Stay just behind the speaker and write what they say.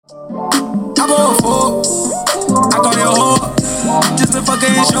I bought a fork, I call your whore, just a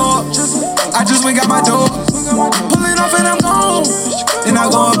fucking short. I just went got my door, pulling off and I'm gone. Then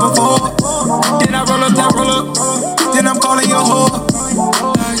I go up before, then I roll up that roll up, then I'm calling your whore.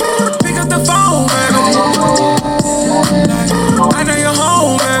 Pick up the phone, baby. I know you're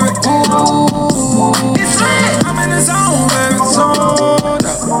home, baby. It's lit, I'm in the zone, baby.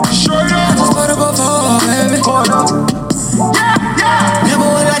 Straight up, just put up a phone, baby. Never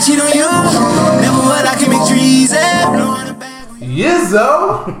would I cheat on you. Never would I commit treason.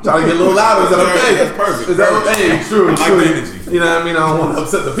 Yizzo! Trying to get a little louder. Is that okay? That's perfect. Is that okay? True. I like the energy. You know what I mean? I don't want to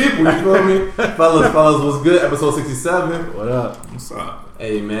upset the people. You feel me? fellas, what's good? Episode 67. What up? What's up?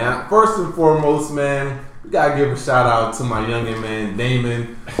 Hey, man. First and foremost, man, we got to give a shout out to my youngin' man,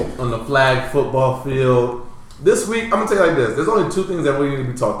 Damon, on the flag football field. This week, I'm going to tell you like this. There's only two things that we need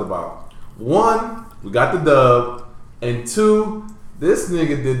to be talked about. One, we got the dub. And two, this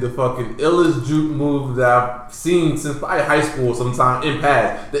nigga did the fucking illest juke move that I've seen since probably high school sometime in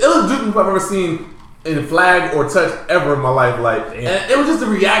past. The illest juke move I've ever seen in flag or touch ever in my life. Like, and it was just the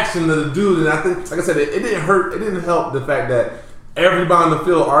reaction of the dude. And I think, like I said, it didn't hurt. It didn't help the fact that everybody on the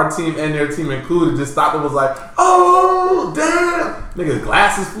field, our team and their team included, just stopped and was like, oh, damn. Nigga's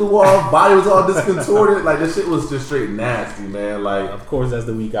glasses flew off. Body was all discontorted. Like, this shit was just straight nasty, man. Like, Of course, that's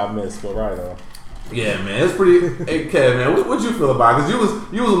the week I missed, but right on. yeah, man, it's pretty. Hey, Kev, man, what you feel about it? Because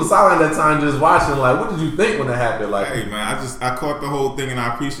you was on the sideline that time just watching. Like, what did you think when that happened? Like, Hey man, I caught the whole thing and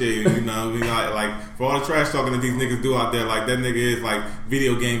I appreciate it. You know, like for all the trash talking that these niggas do out there, like that nigga is like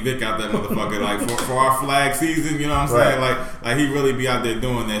video game Vic out that motherfucker. Like for our flag season, you know what I'm saying? Right. Like he really be out there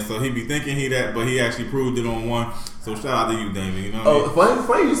doing that. So he be thinking he that, but he actually proved it on one. So shout out to you, Damon. You know what I mean?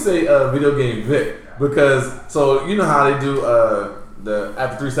 funny you say video game Vic, because so you know how they do the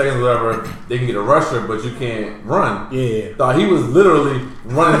after 3 seconds or whatever they can get a rusher, but you can't run. Yeah. Thought he was literally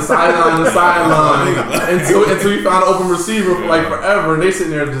running sideline to sideline until he found an open receiver for like forever, and they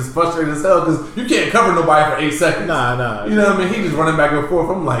sitting there just frustrated as hell because you can't cover nobody for 8 seconds. Nah. You know what I mean? He just running back and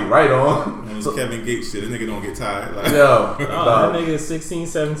forth. I'm like, right on. When it's Kevin Gates shit, this nigga don't get tired. Like, Yo, That nigga is 16,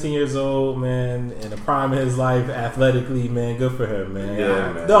 17 years old, man, in the prime of his life, athletically, man. Good for him, man.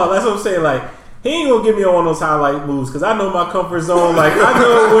 Yeah, man. No, that's what I'm saying. Like, he ain't gonna give me one of those highlight moves because I know my comfort zone. Like, I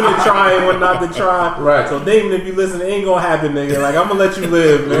know when to try and when not to try. Right. So, Damon, if you listen, it ain't gonna happen, nigga. Like, I'm gonna let you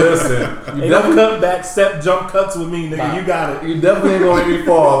live, man. Listen, Ain't no cut back, step, jump cuts with me, nigga. You got it. you definitely ain't gonna make me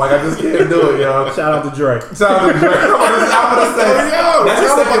fall. Like, I just can't do it, yo. Shout out to Dre. Shout out to Drake. I'm gonna say, yo, that's yo,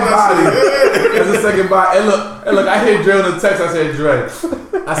 a second about body. that That's a second body. Hey, look, I hear Dre on the text. I said, Dre.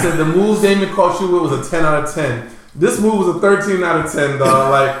 I said, the move Damon caught you with was a 10 out of 10. This move was a 13 out of 10,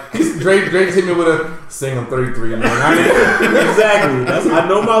 dog. Like, Drake hit me with a sing him 33, man. Exactly. I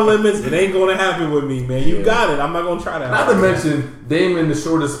know my limits. It ain't gonna happen with me, man. You got it. I'm not gonna try that. Not to mention, Damon, the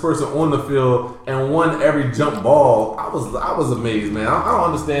shortest person on the field, and won every jump ball. I was amazed, man. I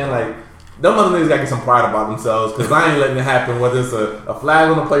don't understand, like, them other niggas gotta get some pride about themselves, because I ain't letting it happen, whether it's a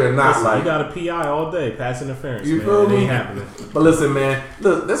flag on the play or not. Listen, like, you got a PI all day, pass interference. You man. feel It me? ain't happening. But listen, man,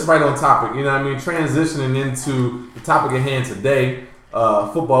 look, that's right on topic. You know what I mean? Transitioning into the topic at hand today,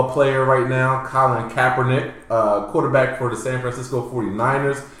 football player right now, Colin Kaepernick, quarterback for the San Francisco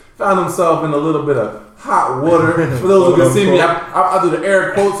 49ers, found himself in a little bit of hot water. For those who can see me, I do the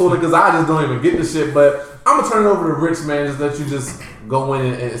air quotes on it because I just don't even get the shit. But I'm going to turn it over to Rich, man, just let you just go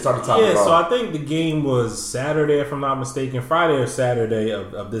in and start the topic off. Yeah, so I think the game was Saturday, if I'm not mistaken, Friday or Saturday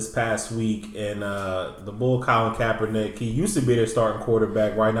of this past week. And the Bull, Colin Kaepernick, he used to be their starting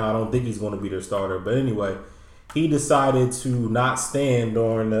quarterback. Right now, I don't think he's going to be their starter. But anyway, he decided to not stand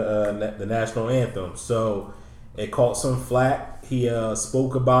during the national anthem. So it caught some flack. He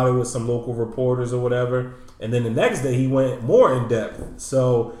spoke about it with some local reporters or whatever. And then the next day, he went more in depth.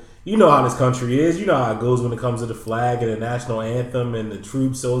 So you know how this country is. You know how it goes when it comes to the flag and the national anthem and the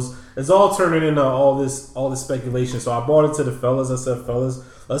troops. So it's all turning into all this speculation. So I brought it to the fellas. I said, fellas,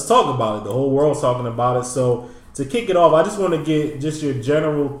 let's talk about it. The whole world's talking about it. So to kick it off, I just want to get just your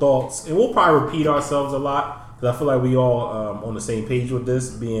general thoughts. And we'll probably repeat ourselves a lot because I feel like we all on the same page with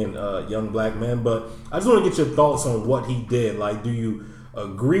this, being young black men. But I just want to get your thoughts on what he did. Like, do you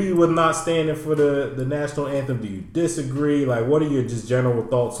agree with not standing for the national anthem? Do you disagree? Like, what are your just general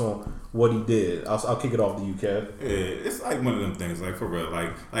thoughts on what he did? I'll kick it off to you, Kev. Yeah, it's like one of them things, like for real,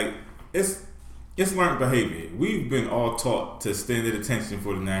 like it's learned behavior. We've been all taught to stand at attention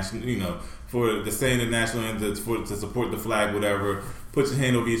for the national, for the saying the national anthem, to support the flag, whatever. Put your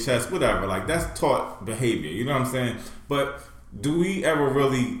hand over your chest, whatever. Like, that's taught behavior. You know what I'm saying? But do we ever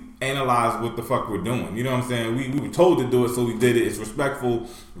really analyze what the fuck we're doing? You know what I'm saying? We were told to do it, so we did it. It's respectful,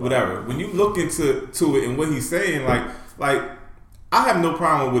 whatever. When you look into it and what he's saying, like I have no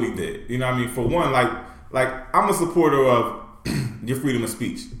problem with what he did. You know what I mean? For one, like I'm a supporter of your freedom of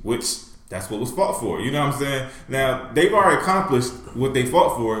speech, which that's what was fought for. You know what I'm saying? Now, they've already accomplished what they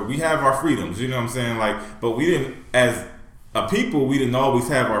fought for. We have our freedoms. You know what I'm saying? Like, but we didn't, as a people, we didn't always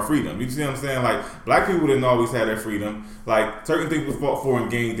have our freedom. You see what I'm saying? Like, black people didn't always have their freedom. Like, certain things were fought for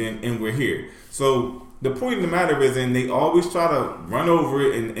and gained in, and we're here. So the point of the matter is, and they always try to run over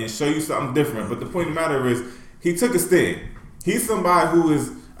it and show you something different. But the point of the matter is, he took a stand. He's somebody who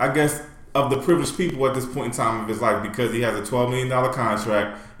is, I guess, of the privileged people at this point in time of his life because he has a $12 million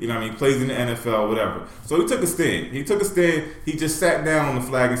contract. You know what I mean? He plays in the NFL, whatever. So he took a stand. He just sat down on the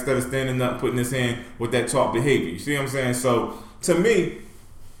flag instead of standing up and putting his hand with that talk behavior. You see what I'm saying? So to me,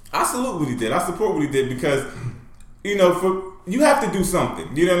 I salute what he did. I support what he did because, you know, you have to do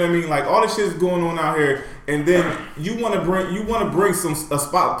something. You know what I mean? Like all this shit is going on out here, and then you want to bring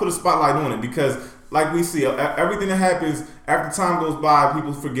put a spotlight on it because, like we see, everything that happens after time goes by,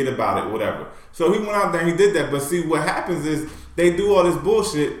 people forget about it, whatever. So he went out there and he did that. But see, what happens is they do all this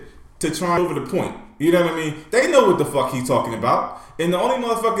bullshit to try over the point. You know what I mean? They know what the fuck he's talking about. And the only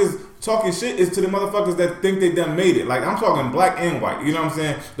motherfuckers talking shit is to the motherfuckers that think they done made it. Like, I'm talking black and white. You know what I'm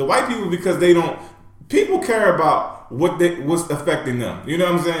saying? The white people, because people care about what's affecting them. You know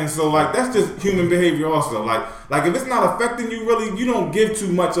what I'm saying? So like that's just human behavior also. Like if it's not affecting you really, you don't give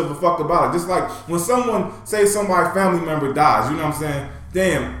too much of a fuck about it. Just like when someone somebody's family member dies, you know what I'm saying?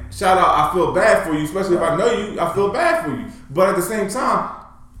 Damn, shout out, I feel bad for you, especially if I know you, I feel bad for you. But at the same time,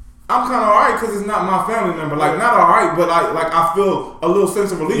 I'm kind of alright because it's not my family member. Like not alright, but like I feel a little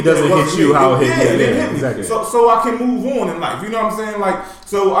sense of relief. It doesn't hit you how it hit me. Yeah, exactly. So I can move on in life. You know what I'm saying? Like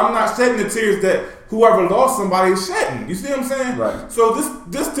so I'm not shedding the tears that whoever lost somebody is shedding. You see what I'm saying? Right. So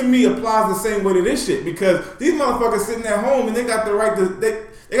this to me applies the same way to this shit because these motherfuckers sitting at home and they got the right to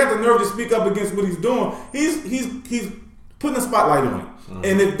they got the nerve to speak up against what he's doing. He's putting a spotlight on it. Mm-hmm.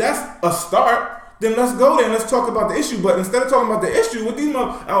 And if that's a start, then let's go there and let's talk about the issue. But instead of talking about the issue with these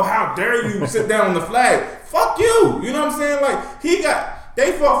how dare you sit down on the flag? Fuck you. You know what I'm saying? Like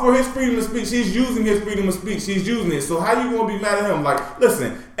they fought for his freedom of speech. He's using his freedom of speech. He's using it. So how you gonna be mad at him? Like,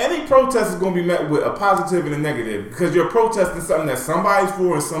 listen, any protest is gonna be met with a positive and a negative because you're protesting something that somebody's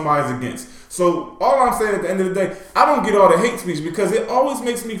for and somebody's against. So all I'm saying at the end of the day, I don't get all the hate speech because it always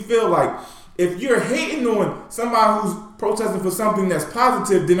makes me feel like if you're hating on somebody who's protesting for something that's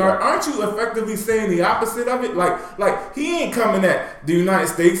positive, then aren't you effectively saying the opposite of it? Like he ain't coming at the United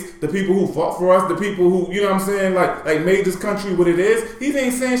States, the people who fought for us, the people who, you know what I'm saying, like made this country what it is. He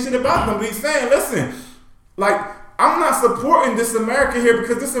ain't saying shit about them, but he's saying, listen, like I'm not supporting this America here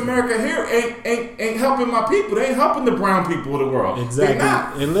because this America here ain't helping my people. They ain't helping the brown people of the world.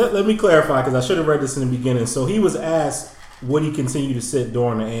 Exactly. And let me clarify because I should have read this in the beginning. So he was asked, would he continue to sit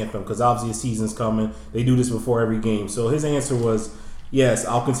during the anthem? Because obviously a season's coming. They do this before every game. So his answer was, yes,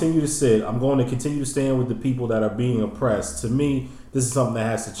 I'll continue to sit. I'm going to continue to stand with the people that are being oppressed. To me, this is something that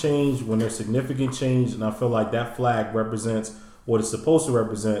has to change when there's significant change. And I feel like that flag represents what it's supposed to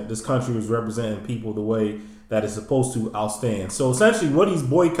represent. This country is representing people the way that it's supposed to outstand. So essentially what he's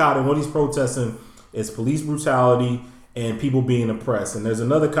boycotting, what he's protesting is police brutality and people being oppressed. And there's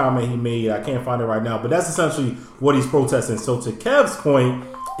another comment he made, I can't find it right now, but that's essentially what he's protesting. So to Kev's point,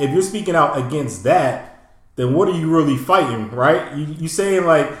 if you're speaking out against that, then what are you really fighting, right? You saying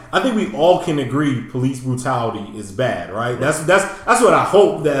like, I think we all can agree police brutality is bad, right? That's what I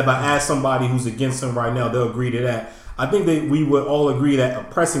hope that if I ask somebody who's against him right now, they'll agree to that. I think that we would all agree that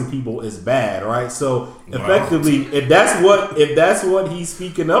oppressing people is bad, right? So effectively, if that's what he's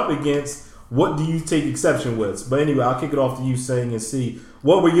speaking up against, what do you take exception with? But anyway, I'll kick it off to you, Sing, and see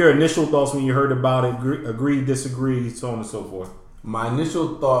what were your initial thoughts when you heard about it? Agree, disagree, so on and so forth. My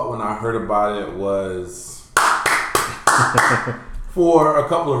initial thought when I heard about it was for a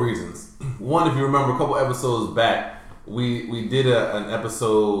couple of reasons. One, if you remember a couple episodes back, we did an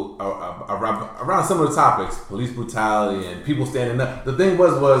episode around similar topics, police brutality and people standing up. The thing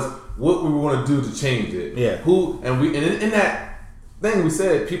was what we were going to do to change it. Yeah. In that thing we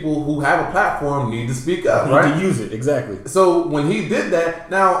said people who have a platform need to speak up, right? Need to use it, exactly. So when he did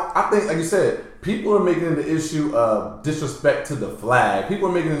that, now I think, like you said, people are making it the issue of disrespect to the flag. People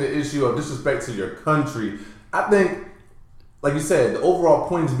are making it the issue of disrespect to your country. I think, like you said, the overall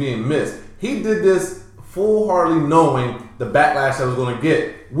point is being missed. He did this full-heartedly knowing the backlash that was going to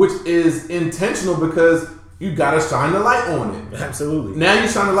get, which is intentional because you got to shine the light on it. Absolutely. Now you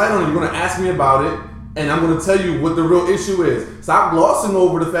shine the light on it. You're going to ask me about it. And I'm going to tell you what the real issue is. Stop glossing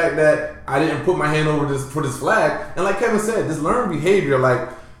over the fact that I didn't put my hand over for this flag. And like Kevin said, this learned behavior. Like,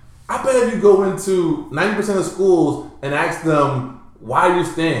 I bet if you go into 90% of schools and ask them, why you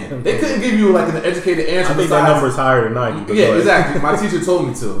stand. They couldn't give you like an educated answer. I think that number's higher than 90. But yeah, exactly. My teacher told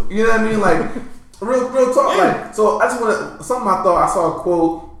me to. You know what I mean? Like real talk. Yeah. Like so, I just want to something I thought I saw a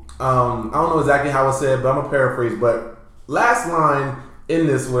quote. I don't know exactly how it said, but I'm gonna paraphrase. But last line in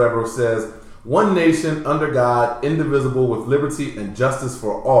this whatever says, "One nation under God, indivisible, with liberty and justice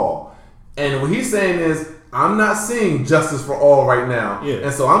for all." And what he's saying is, I'm not seeing justice for all right now. Yeah.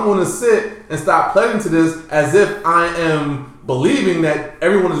 And so I'm going to sit and stop pledging to this as if I am believing that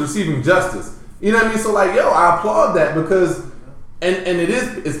everyone is receiving justice. You know what I mean? So like, yo, I applaud that because, and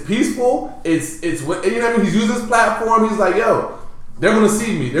it's peaceful. It's you know what I mean? He's using his platform. He's like, yo, they're going to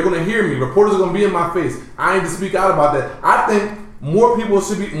see me. They're going to hear me. Reporters are going to be in my face. I need to speak out about that. I think more players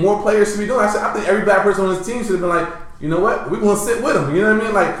should be doing that. I think every black person on this team should have been like, you know what? We're going to sit with him. You know what I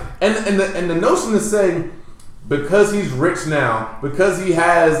mean? Like, and the notion is saying, because he's rich now, because he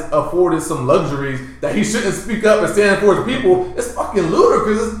has afforded some luxuries, that he shouldn't speak up and stand for his people, it's fucking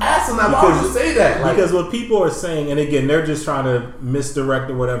ludicrous. It's asinine. Why would you say that? Like, because what people are saying, and again, they're just trying to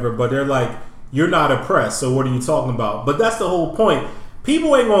misdirect or whatever, but they're like, you're not oppressed, so what are you talking about? But that's the whole point.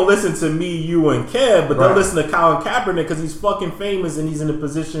 People ain't gonna listen to me, you, and Kev, but they'll listen to Colin Kaepernick because he's fucking famous and he's in a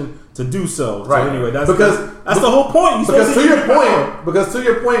position to do so. Right. So anyway, that's the whole point. Because to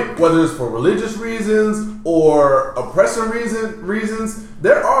your point, whether it's for religious reasons or oppression reasons,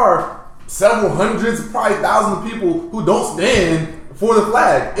 there are several hundreds, probably thousands of people who don't stand for the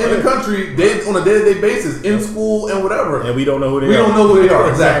flag in the country on a day-to-day basis, in school and whatever. And we don't know who they are. We don't know who they are,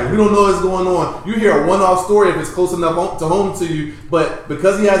 exactly. We don't know what's going on. You hear a one-off story if it's close enough to home to you, but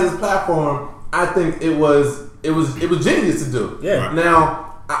because he has his platform, I think it was genius to do. Yeah. Now,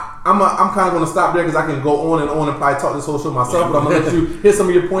 I'm kind of going to stop there because I can go on and probably talk this whole show myself, but I'm going to let you hit some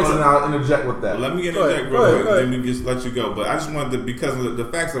of your points and I'll interject with that. Well, let me interject real quick, then we just let you go. But I just wanted to, because of the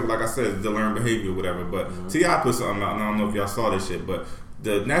facts of, like I said, the learned behavior or whatever, but T.I. put something out, and I don't know if y'all saw this shit, but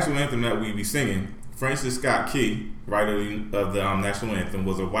the national anthem that we be singing, Francis Scott Key, writer of the national anthem,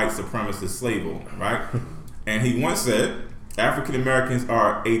 was a white supremacist slave owner, right? And he once said, African Americans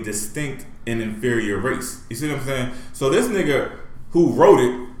are a distinct and inferior race. You see what I'm saying? So this nigga who wrote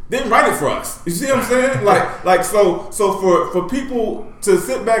it didn't write it for us. You see what I'm saying? Like so for people to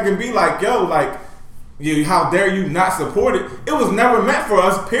sit back and be like, yo, like, how dare you not support it? It was never meant for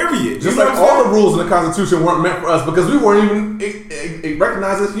us, period. Just like all the rules in the Constitution weren't meant for us because we weren't even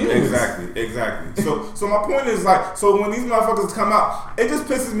recognized as humans. Exactly. So my point is, like, so when these motherfuckers come out, it just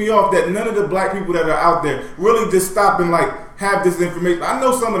pisses me off that none of the black people that are out there really just stop and like have this information. I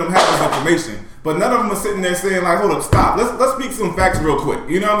know some of them have this information, but none of them are sitting there saying like, hold up, stop. Let's speak some facts real quick.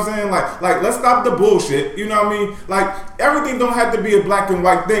 You know what I'm saying? Like let's stop the bullshit. You know what I mean? Like everything don't have to be a black and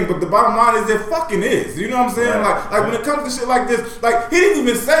white thing, but the bottom line is it fucking is. You know what I'm saying? Like when it comes to shit like this, like he didn't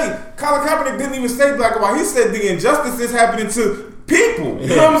even say, Colin Kaepernick didn't even say black and white. He said the injustices happening to people.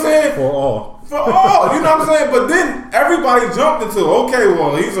 You know what I'm saying? For all, you know what I'm saying? But then everybody jumped into, okay,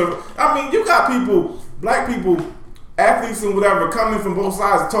 well, you got people, black people, athletes and whatever, coming from both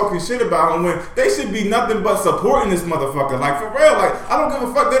sides talking shit about him when they should be nothing but supporting this motherfucker. Like, for real, like, I don't give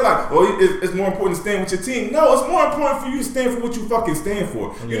a fuck. They're like, oh, it's more important to stand with your team. No, it's more important for you to stand for what you fucking stand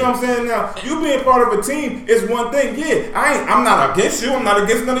for. You know what I'm saying? Now, you being part of a team is one thing. Yeah, I'm not against you. I'm not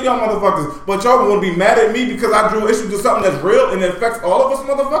against none of y'all motherfuckers. But y'all want to be mad at me because I drew issue to something that's real and it affects all of us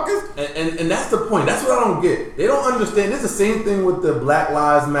motherfuckers? And that's the point. That's what I don't get. They don't understand. It's the same thing with the Black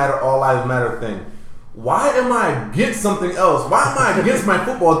Lives Matter, All Lives Matter thing. Why am I against something else? Why am I against my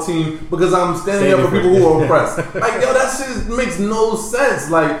football team because I'm standing up for people who are oppressed? Like, yo, that shit makes no sense.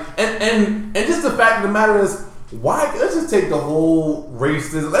 Like, and just the fact of the matter is, why? Let's just take the whole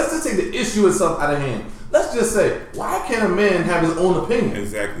racism. Let's just take the issue itself out of hand. Let's just say, why can't a man have his own opinion?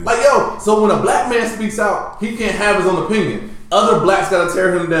 Exactly. Like, yo, so when a black man speaks out, he can't have his own opinion. Other blacks gotta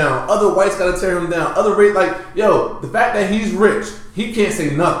tear him down. Other whites gotta tear him down. Other race, like, yo, the fact that he's rich, he can't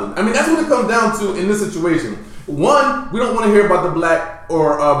say nothing. I mean, that's what it comes down to in this situation. One, we don't want to hear about the black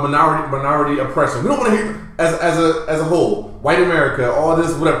or minority oppression. We don't want to hear as a whole, white America, all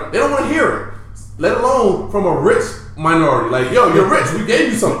this, whatever. They don't want to hear it. Let alone from a rich minority. Like, yo, you're rich. We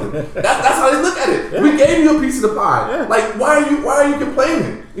gave you something. That's how they look at it. Yeah. We gave you a piece of the pie. Yeah. Like, why are you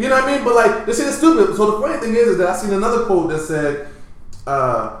complaining? You know what I mean? But like, this shit is stupid. So the funny thing is that I seen another quote that said,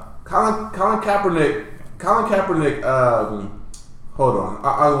 Colin Kaepernick. Hold on.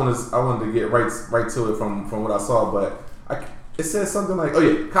 I wanted to get right to it from what I saw, but it says something like, oh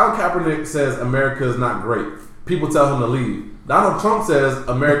yeah, Colin Kaepernick says America is not great. People tell him to leave. Donald Trump says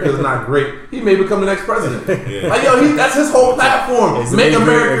America is not great. He may become the next president. Yeah. Like, yo, that's his whole platform. Make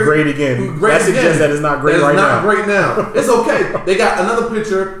America great again. That suggests that it's not great right now. It's not great now. It's okay. They got another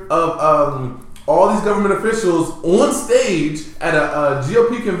picture of all these government officials on stage at a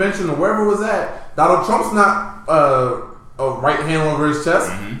GOP convention or wherever it was at. Donald Trump's not a right hand over his chest.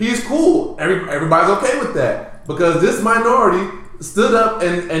 Mm-hmm. He's cool. Everybody's okay with that because this minority stood up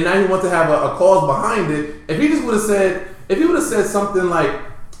and now he wants to have a cause behind it. If he just would have said something like,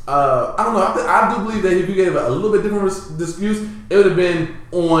 I don't know. I do believe that if you gave a little bit different excuse, it would have been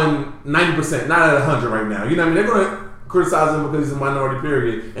on 90%, not at 100 right now. You know what I mean? They're going to criticize him because he's a minority,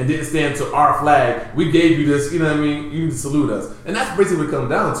 period, and didn't stand to our flag. We gave you this. You know what I mean? You need to salute us, and that's basically what it comes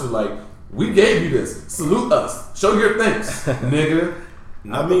down to. Like, we gave you this. Salute us. Show your thanks, nigga.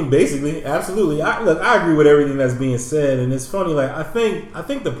 I mean, basically, absolutely. I agree with everything that's being said, and it's funny. Like, I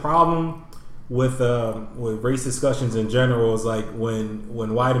think the problem with race discussions in general is like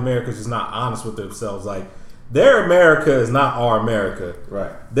when white America's just not honest with themselves. Like, their America is not our America.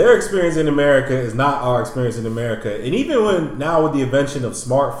 Right. Their experience in America is not our experience in America. And even when now with the invention of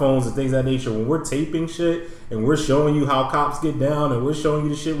smartphones and things of that nature, when we're taping shit and we're showing you how cops get down and we're showing you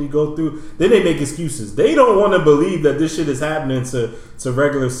the shit we go through, then they make excuses. They don't want to believe that this shit is happening to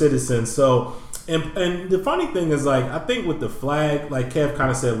regular citizens. So, and the funny thing is, like, I think with the flag, like Kev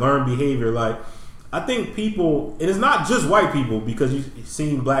kind of said, learned behavior. Like, I think people, it is not just white people, because you've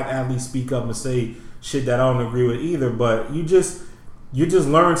seen black athletes speak up and say shit that I don't agree with either, but you just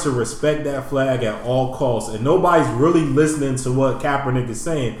learn to respect that flag at all costs, and nobody's really listening to what Kaepernick is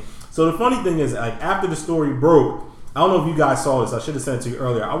saying. So the funny thing is, like, after the story broke, I don't know if you guys saw this, I should have sent it to you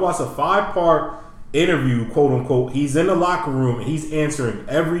earlier. I watched a 5-part interview, quote unquote. He's in the locker room and he's answering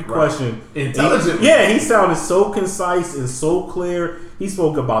every question. Intelligent. He sounded so concise and so clear. He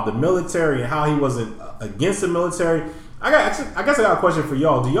spoke about the military and how he wasn't against the military. I guess I got a question for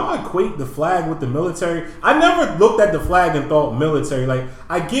y'all. Do y'all equate the flag with the military? I never looked at the flag and thought military. Like,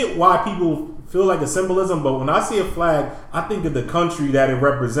 I get why people feel like a symbolism, but when I see a flag, I think of the country that it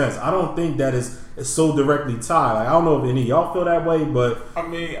represents. I don't think that it's so directly tied. Like, I don't know if any of y'all feel that way, but I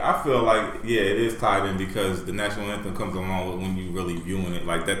mean, I feel like, yeah, it is tied in because the national anthem comes along when you really viewing it,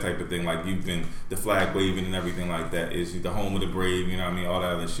 like that type of thing. Like, you've been the flag waving and everything like that. Is the home of the brave, you know what I mean? All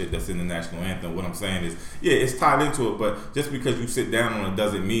that other shit that's in the national anthem. What I'm saying is, yeah, it's tied into it, but just because you sit down on it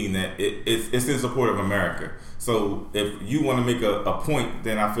doesn't mean that it's in support of America. So if you want to make a point,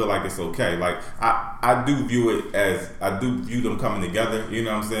 then I feel like it's okay. Like, I do view it as, I do view them coming together, you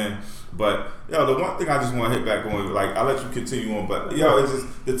know what I'm saying? But, yo, the one thing I just want to hit back on, like, I'll let you continue on, but, yo, it's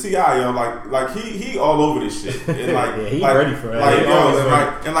just, the T.I., yo, like he all over this shit. And, like, yeah, he's like, ready for it. Like,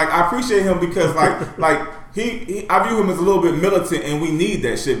 yo, and I appreciate him because, like, he I view him as a little bit militant, and we need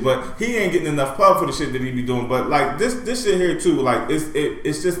that shit, but he ain't getting enough pub for the shit that he be doing. But, like, this shit here, too, like,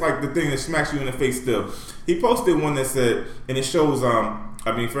 it's just, like, the thing that smacks you in the face still. He posted one that said, and it shows,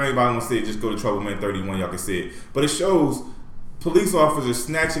 I mean, for anybody who wants to see it, just go to Troubleman 31, y'all can see it. But it shows police officers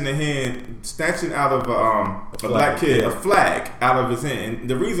snatching out of a black kid a flag out of his hand. And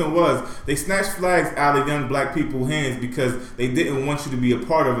the reason was they snatched flags out of young black people's hands because they didn't want you to be a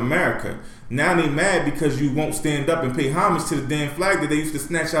part of America. Now they mad because you won't stand up and pay homage to the damn flag that they used to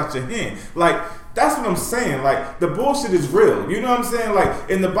snatch out your hand. Like, that's what I'm saying. Like, the bullshit is real. You know what I'm saying? Like,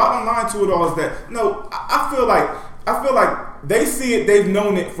 and the bottom line to it all is that, no, I feel like they see it, they've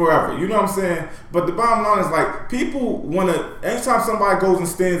known it forever. You know what I'm saying? But the bottom line is, like, people want to, anytime somebody goes and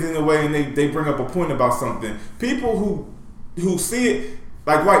stands in the way and they bring up a point about something, people who see it,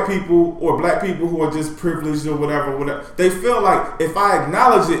 like white people or black people who are just privileged or whatever, they feel like if I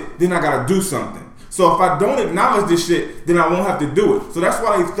acknowledge it, then I got to do something. So if I don't acknowledge this shit, then I won't have to do it. So that's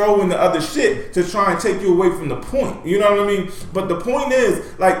why they throw in the other shit to try and take you away from the point. You know what I mean? But the point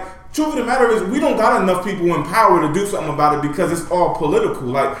is, like, truth of the matter is, we don't got enough people in power to do something about it because it's all political.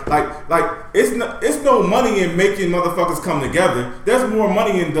 Like it's no money in making motherfuckers come together. There's more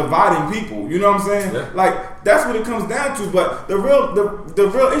money in dividing people. You know what I'm saying? Yeah. Like, that's what it comes down to. But the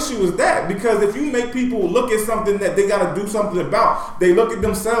real issue is that because if you make people look at something that they got to do something about, they look at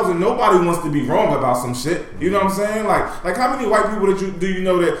themselves and nobody wants to be wrong about some shit. You know what I'm saying? Like how many white people do you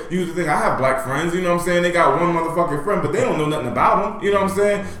know that used to think I have black friends? You know what I'm saying? They got one motherfucking friend, but they don't know nothing about them. You know what I'm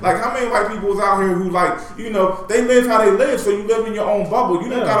saying? Like, how many white people is out here who, like, you know, they live how they live, so you live in your own bubble. You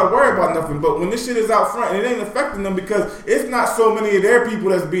don't gotta worry about nothing. But when this shit is out front, it ain't affecting them because it's not so many of their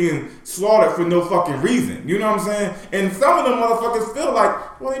people that's being slaughtered for no fucking reason. You know what I'm saying? And some of them motherfuckers feel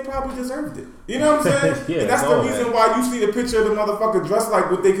like, well, they probably deserved it. You know what I'm saying? Yeah, and that's the reason why you see the picture of the motherfucker dressed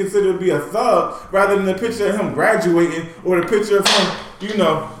like what they consider to be a thug rather than the picture of him graduating or the picture of him, you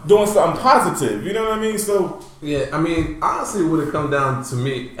know, doing something positive. You know what I mean? So, yeah, I mean, honestly, what it come down to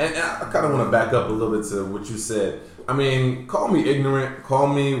me, and I kind of want to back up a little bit to what you said. I mean, call me ignorant, call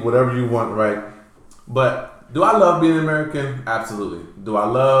me whatever you want, right? But Do I love being American? Absolutely. Do I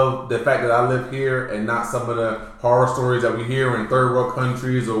love the fact that I live here and not some of the horror stories that we hear in third world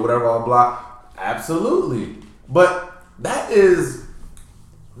countries or whatever, blah, blah? Absolutely. But that's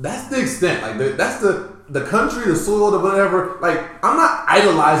the extent. Like, that's the country, the soil, the whatever. Like, I'm not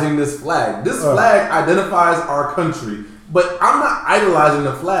idolizing this flag. This flag identifies our country. But I'm not idolizing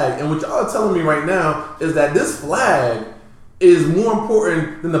the flag. And what y'all are telling me right now is that this flag is more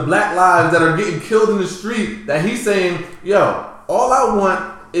important than the black lives that are getting killed in the street. That he's saying, yo, all I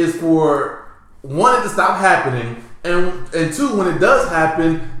want is for one, it to stop happening, and two, when it does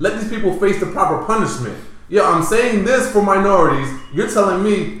happen, let these people face the proper punishment. Yo, I'm saying this for minorities. You're telling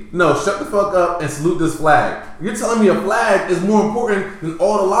me, no, shut the fuck up and salute this flag. You're telling me a flag is more important than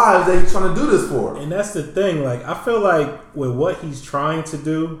all the lives that he's trying to do this for. And that's the thing. Like, I feel like with what he's trying to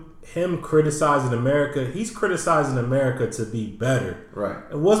do, him criticizing America, he's criticizing America to be better. Right.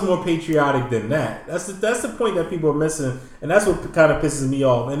 And what's more patriotic than that? That's the point that people are missing, and that's what kind of pisses me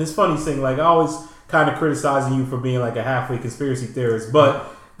off. And it's funny saying, like, I always kind of criticizing you for being like a halfway conspiracy theorist,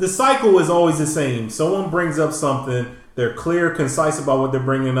 but the cycle is always the same. Someone brings up something, they're clear, concise about what they're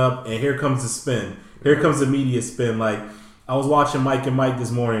bringing up, and here comes the spin. Here comes the media spin. Like, I was watching Mike and Mike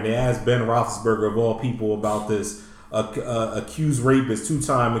this morning. They asked Ben Roethlisberger, of all people, about this accused rapist,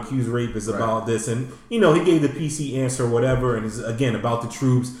 two-time accused rapist, about this. And, you know, he gave the PC answer or whatever, and it's, again, about the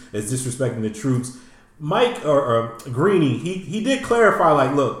troops, it's disrespecting the troops. Mike, or Greeny, he did clarify,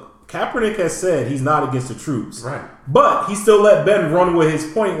 like, look, Kaepernick has said he's not against the troops. Right. But he still let Ben run with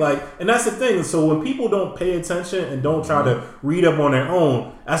his point. Like, and that's the thing. So when people don't pay attention and don't try to read up on their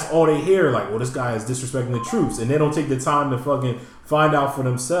own, that's all they hear. Like, well, this guy is disrespecting the troops. And they don't take the time to fucking find out for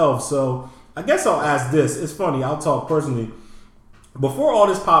themselves. So I guess I'll ask this. It's funny. I'll talk personally. Before all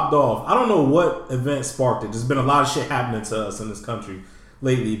this popped off, I don't know what event sparked it. There's been a lot of shit happening to us in this country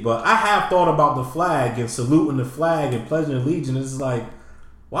lately. But I have thought about the flag and saluting the flag and pledging allegiance. It's like,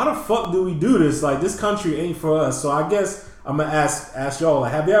 why the fuck do we do this? Like, this country ain't for us. So I guess I'm gonna ask y'all,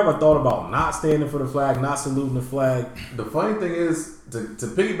 like, have you ever thought about not standing for the flag, not saluting the flag? The funny thing is, to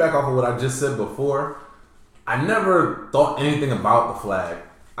piggyback off of what I just said before, I never thought anything about the flag.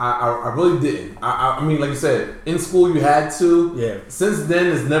 I really didn't. I mean, like you said, in school you had to. Yeah. Since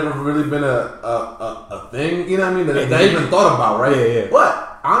then, it's never really been a thing. You know what I mean? That I even thought about, right? Yeah.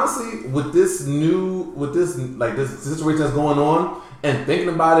 But honestly, with this situation that's going on, and thinking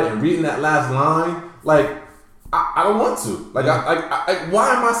about it and reading that last line, like, I don't want to. Like,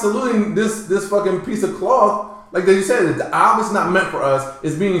 why am I saluting this fucking piece of cloth? Like you said, it's obviously not meant for us.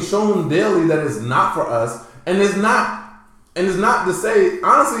 It's being shown daily that it's not for us, and it's not to say.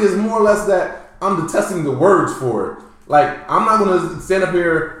 Honestly, it's more or less that I'm detesting the words for it. Like, I'm not gonna stand up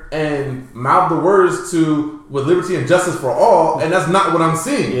here and mouth the words with liberty and justice for all, and that's not what I'm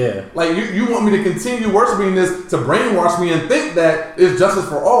seeing. Yeah. Like, you want me to continue worshiping this to brainwash me and think that it's justice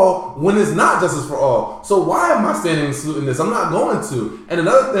for all when it's not justice for all. So why am I standing and saluting this? I'm not going to. And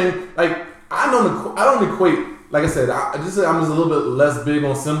another thing, like, I don't equate. Like I said, I'm just a little bit less big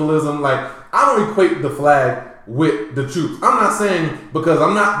on symbolism. Like, I don't equate the flag with the troops. I'm not saying because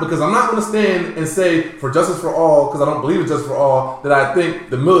I'm not going to stand and say for justice for all, because I don't believe it's justice for all, that I think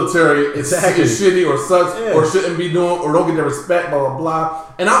the military is shitty or sucks or shouldn't be doing or don't get their respect, blah blah blah.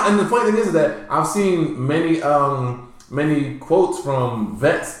 And the funny thing is that I've seen many quotes from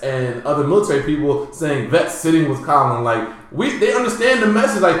vets and other military people saying vets sitting with Colin, like, they understand the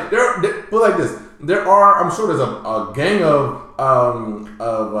message. Like, they're put like this. I'm sure there's a gang of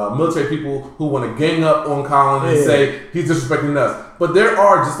military people who want to gang up on Colin and say he's disrespecting us. But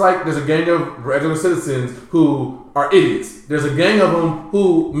there's a gang of regular citizens who are idiots. There's a gang of them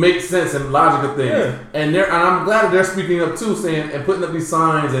who make sense and logical things. Yeah. And I'm glad that they're speaking up too, saying and putting up these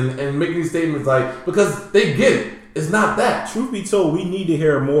signs and making these statements, like, because they get it. It's not that. Truth be told, we need to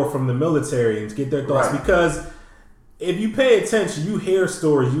hear more from the military and get their thoughts, because if you pay attention, you hear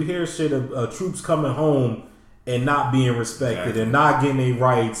stories, you hear shit of troops coming home and not being respected and not getting their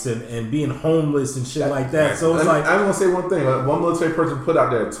rights and being homeless and shit like that. So it's like, I'm gonna say one thing. One military person put out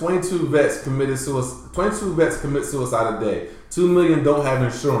there: 22 vets commit suicide a day. 2 million don't have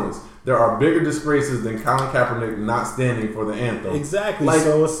insurance. There are bigger disgraces than Colin Kaepernick not standing for the anthem. Exactly.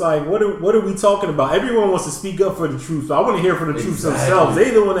 So it's like, what are we talking about? Everyone wants to speak up for the troops. So I want to hear from the troops themselves. They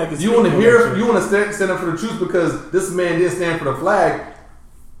the one that can. You want to stand up for the troops because this man didn't stand for the flag.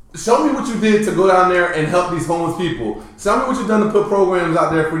 show me what you did to go down there and help these homeless people. Show me what you've done to put programs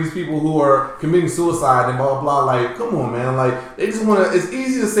out there for these people who are committing suicide and blah, blah, blah. Like, come on, man. Like, they just want to, it's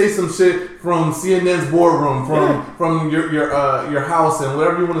easy to say some shit from CNN's boardroom, from your house and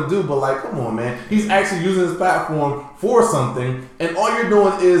whatever you want to do. But, like, come on, man. He's actually using his platform for something. And all you're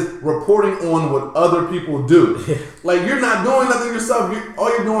doing is reporting on what other people do. Like, you're not doing nothing yourself. All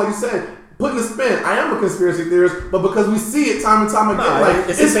you're doing, like you said, putting a spin. I am a conspiracy theorist, but because we see it time and time again, like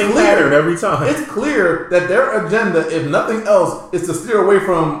it's the same pattern every time. It's clear that their agenda, if nothing else, is to steer away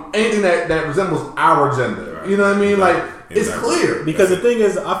from anything that resembles our agenda. Right. You know what I mean? Like, it's clear. Because the thing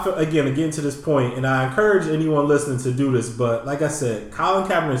is, I feel, again, to this point, and I encourage anyone listening to do this, but like I said, Colin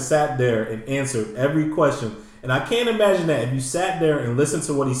Kaepernick sat there and answered every question. And I can't imagine that if you sat there and listened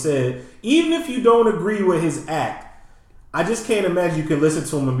to what he said, even if you don't agree with his act, I just can't imagine you can listen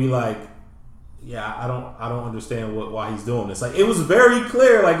to him and be like, yeah, I don't understand why he's doing this. Like, it was very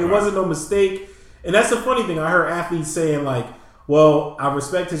clear, like it wasn't no mistake. And that's the funny thing. I heard athletes saying like, well, I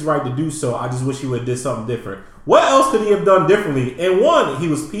respect his right to do so. I just wish he would have did something different. What else could he have done differently? And one, he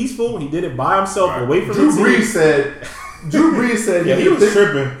was peaceful. He did it by himself, away from Drew the team. Drew Brees said yeah, he was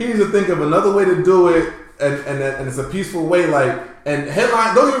tripping. He needs to think of another way to do it, and it's a peaceful way. Like, and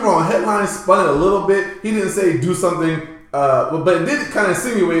headline, don't get me wrong, headlines spun it a little bit. He didn't say do something. But it did kind of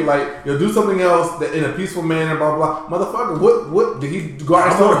insinuate like, you'll do something else that in a peaceful manner, blah blah. Motherfucker, what did he go out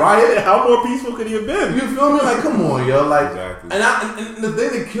and start a riot? How more peaceful could he have been? You feel me? Like, come on, yo. Like, exactly. and the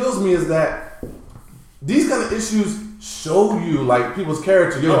thing that kills me is that these kind of issues show you like people's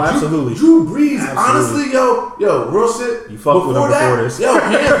character. Yo, absolutely. Drew Brees, honestly, yo, real shit. You fucked with him before this. Yo,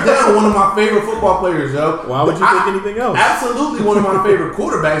 hands down, one of my favorite football players, yo. Why would you think anything else? Absolutely, one of my favorite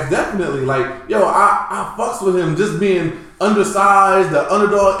quarterbacks. Definitely, like, yo, I fucks with him just being undersized, the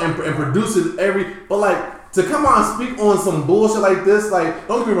underdog, and producing but like to come out and speak on some bullshit like this, like,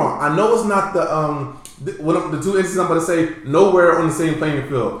 don't get me wrong. I know it's not the two instances I'm going to say nowhere on the same playing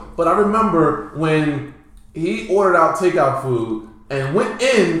field, but I remember when he ordered out takeout food and went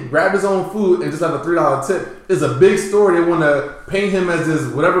in, grabbed his own food, and just had a $3 tip. It's a big story. They want to paint him as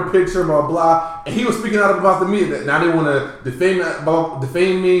this whatever picture, blah, blah. And he was speaking out about the media. Now they want to defame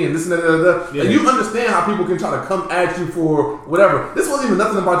me and this and that. Yeah. And you understand how people can try to come at you for whatever. This wasn't even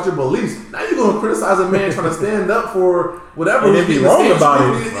nothing about your beliefs. Now you're going to criticize a man trying to stand up for whatever. And be wrong about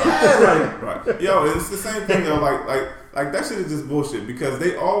it. Yeah, right. Yo, it's the same thing though. Like that shit is just bullshit because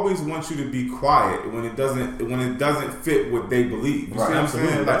they always want you to be quiet when it doesn't fit what they believe. You see what I'm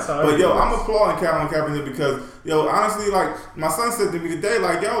saying? Like, but yo, I'm applauding Colin Kaepernick because yo, honestly, like my son said to me today,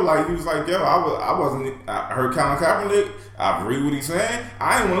 like yo, like he was like yo, I heard Colin Kaepernick, I agree with what he's saying.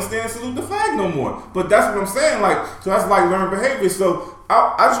 I didn't want to stand and salute the flag no more. But that's what I'm saying. Like, so that's like learned behavior. So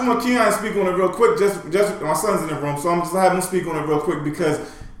I just want Keon to speak on it real quick. Just my son's in the room, so I'm just having him speak on it real quick because.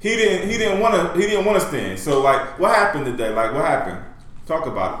 He didn't want to stand. So like, what happened today? Like, what happened? Talk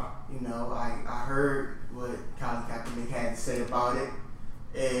about it. You know, I heard what Colin Kaepernick had to say about it,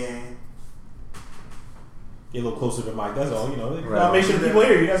 and get a little closer to the mic. That's all. You know, right. Make sure the people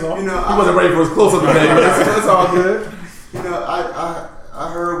hear you. That's all. You know, he wasn't ready for his close up today. That's all good. You know,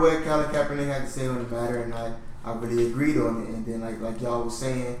 I heard what Colin Kaepernick had to say on the matter, and I really agreed on it. And then like y'all was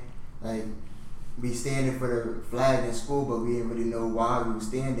saying, like. We standing for the flag in school, but we didn't really know why we were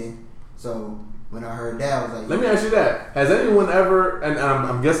standing. So when I heard that, I was like, let me ask you that. Has anyone ever, and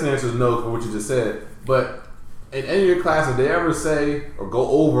I'm guessing the answer is no for what you just said, but in any of your classes, did they ever say or go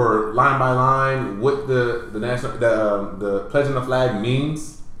over line by line what the pledging the flag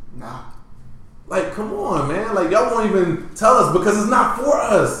means? Nah. Like, come on, man. Like, y'all won't even tell us because it's not for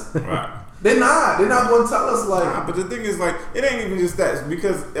us. Right. They're not going to tell us, like... Nah, but the thing is, like, it ain't even just that.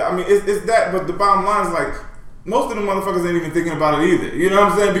 Because, I mean, it's that, but the bottom line is, like, most of the motherfuckers ain't even thinking about it either. You know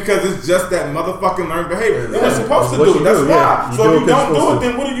what I'm saying? Because it's just that motherfucking learned behavior. They were supposed to do it. That's why. Yeah. So if you don't do it,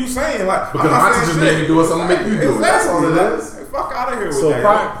 then what are you saying? Like, because my teachers made me do it, so I'm going to make you do it. That's all it is. Hey, fuck out of here with that.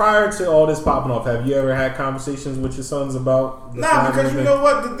 So prior to all this popping off, have you ever had conversations with your sons about... Nah, because you know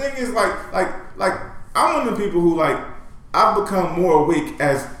what? The thing is, like, I'm one of the people who, like, I've become more awake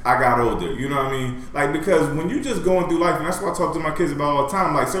as I got older, you know what I mean? Like, because when you just going through life, and that's what I talk to my kids about all the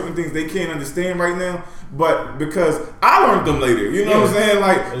time, like, certain things they can't understand right now, but because I learned them later, you know what I'm saying?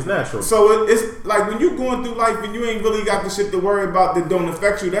 Like, it's natural. So it's like when you going through life and you ain't really got the shit to worry about that don't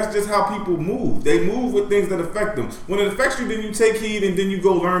affect you, that's just how people move. They move with things that affect them. When it affects you, then you take heed and then you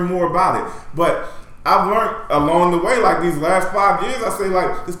go learn more about it. But I've learned along the way, like these last 5 years, I say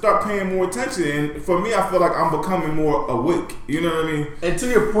like to start paying more attention. And for me, I feel like I'm becoming more awake. You know what I mean? And to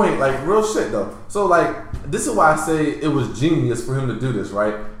your point, like real shit though. So like this is why I say it was genius for him to do this,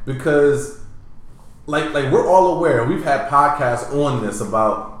 right? Because like we're all aware. We've had podcasts on this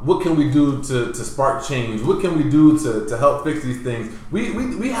about what can we do to spark change. What can we do to help fix these things.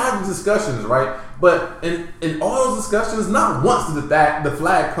 We have these discussions, right? But in all those discussions, not once did the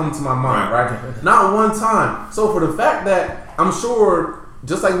flag come to my mind, right? Not one time. So for the fact that I'm sure,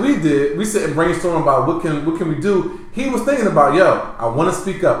 just like we did, we sit and brainstorm about what can we do. He was thinking about, I want to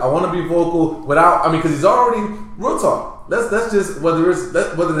speak up. I want to be vocal without. Because he's already real talk. That's just whether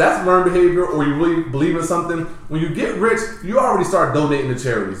that's learned behavior or you really believe in something. When you get rich, you already start donating to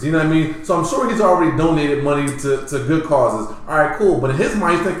charities. You know what I mean? So I'm sure he's already donated money to good causes. All right, cool. But in his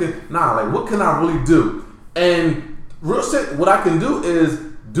mind, he's thinking, what can I really do? And real shit, what I can do is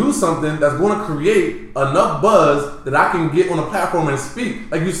do something that's going to create enough buzz that I can get on a platform and speak.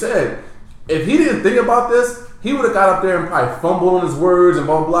 Like you said, if he didn't think about this, he would have got up there and probably fumbled on his words and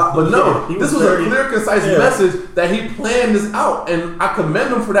blah, blah, blah. But no, this was a clear, concise message that he planned this out. And I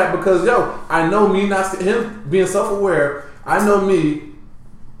commend him for that because, I know him being self-aware, I know me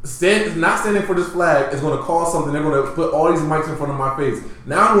not standing for this flag is going to cause something. They're going to put all these mics in front of my face.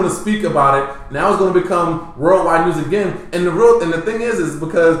 Now I'm going to speak about it. Now it's going to become worldwide news again. And the thing is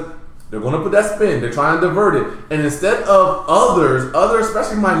because they're going to put that spin. They're trying to divert it. And instead of others,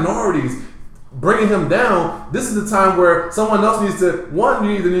 especially minorities, bringing him down, this is the time where someone else needs to,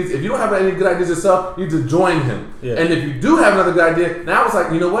 if you don't have any good ideas yourself, you need to join him. Yeah. And if you do have another good idea, now it's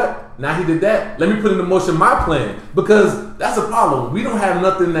like, you know what? Now he did that. Let me put into motion my plan. Because that's a problem. We don't have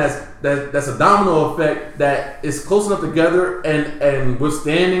nothing that's a domino effect that is close enough together and we're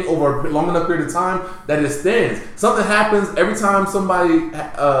standing over a long enough period of time that it stands. Something happens every time something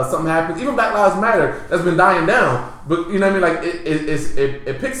happens. Even Black Lives Matter that's been dying down. But you know what I mean? Like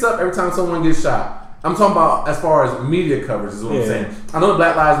it picks up every time someone gets shot. I'm talking about as far as media coverage is what I'm saying. I know the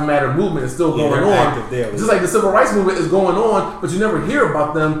Black Lives Matter movement is still going on. Just like the civil rights movement is going on, but you never hear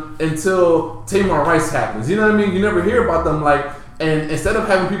about them until Tamir Rice happens. You know what I mean? You never hear about them and instead of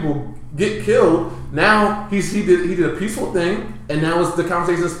having people get killed, now he did a peaceful thing, and now the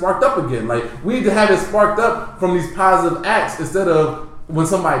conversation sparked up again. Like we need to have it sparked up from these positive acts instead of when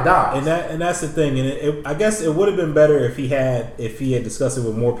somebody dies. And that's the thing. And I guess it would have been better if he had discussed it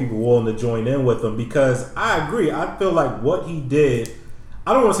with more people willing to join in with him, because I agree. I feel like what he did,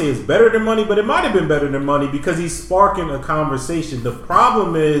 I don't want to say it's better than money, but it might have been better than money because he's sparking a conversation. The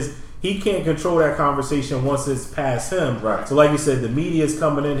problem is he can't control that conversation once it's past him. Right. So like you said, the media is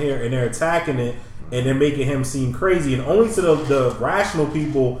coming in here and they're attacking it and they're making him seem crazy. And only to the rational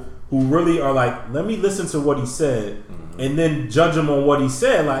people who really are like, let me listen to what he said and then judge him on what he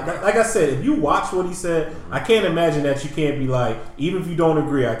said. Like I said, if you watch what he said, I can't imagine that you can't be like, even if you don't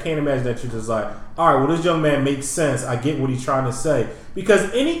agree, I can't imagine that you're just like, all right, well, this young man makes sense. I get what he's trying to say.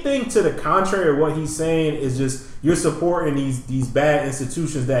 Because anything to the contrary of what he's saying is just you're supporting these bad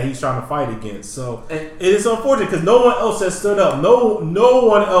institutions that he's trying to fight against. So it is unfortunate because no one else has stood up. No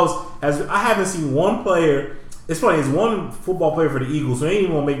one else has. I haven't seen one player. It's funny. It's one football player for the Eagles who ain't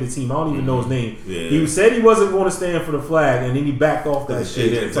even gonna make the team. I don't even know his name. Yeah. He said he wasn't going to stand for the flag, and then he backed off that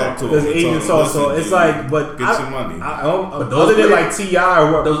shit. Because agents also, it's like, but get your money. But other than like T.I.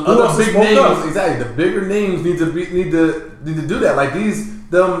 or what, those other big names, exactly. The bigger names need to do that. Like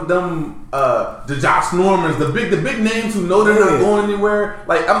the Josh Normans, the big names who know they're not going anywhere.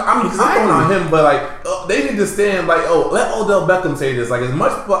 Like I'm going on him, but like they need to stand. Like let Odell Beckham say this. Like as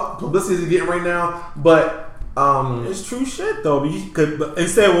much publicity as he's getting right now, but. It's true shit though. But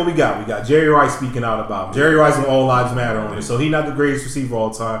instead, what we got Jerry Rice speaking out about him. Jerry Rice on All Lives Matter on it, so he's not the greatest receiver all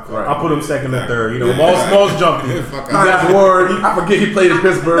time. Right. I'll put him second or third. You know, Smalls jumped in. Hines Ward, I forget he played in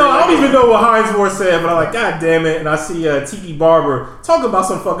Pittsburgh. No, I don't even know what Hines Ward said, but I'm like, God damn it! And I see Tiki Barber talking about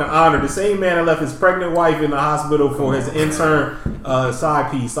some fucking honor. The same man that left his pregnant wife in the hospital for his intern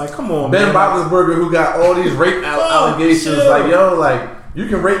side piece. Like, come on, Ben Roethlisberger, who got all these rape allegations. Chill. Like, yo, like. You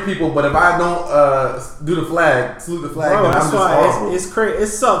can rape people, but if I don't salute the flag, bro, then that's why it's crazy. It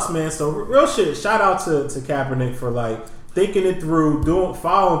sucks, man. So real shit. Shout out to Kaepernick for like thinking it through,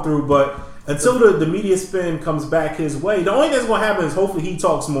 following through. But until the media spin comes back his way, the only thing that's going to happen is hopefully he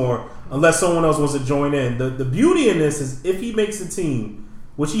talks more, unless someone else wants to join in. The beauty in this is if he makes the team,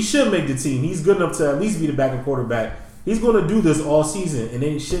 which he should make the team, he's good enough to at least be the backup quarterback. He's going to do this all season, and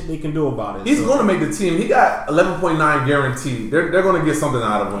ain't shit they can do about it. He's going to make the team. He got 11.9 guaranteed. They're going to get something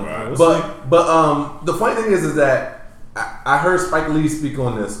out of him. Right, but the funny thing is that I heard Spike Lee speak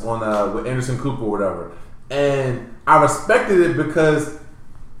on this with Anderson Cooper or whatever, and I respected it because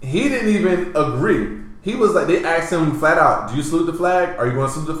he didn't even agree. He was like, they asked him flat out, "Do you salute the flag? Are you going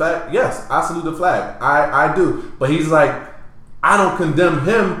to salute the flag?" "Yes, I salute the flag. I do." But he's like, I don't condemn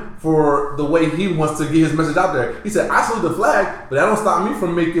him for the way he wants to get his message out there. He said, I salute the flag, but that don't stop me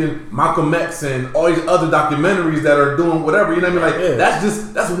from making Malcolm X and all these other documentaries that are doing whatever. You know what I mean? Like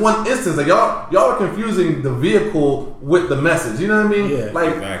that's one instance. Like y'all are confusing the vehicle with the message. You know what I mean? Yeah,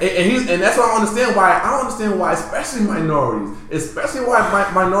 like and that's why I don't understand why, especially minorities,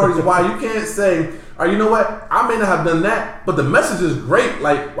 why you can't say, or you know what, I may not have done that, but the message is great.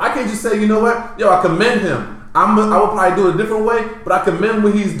 Like, why can't you say, you know what, yo, I commend him. I would probably do it a different way, but I commend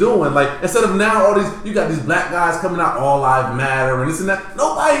what he's doing. Like, instead of now you got these black guys coming out, all lives matter and this and that.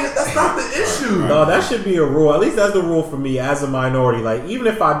 That's not the issue. No, that should be a rule. At least that's the rule for me as a minority. Like, even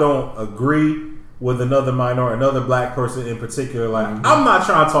if I don't agree with another minority, another black person in particular, like, I'm not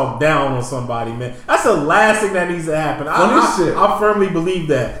trying to talk down on somebody, man. That's the last thing that needs to happen. I firmly believe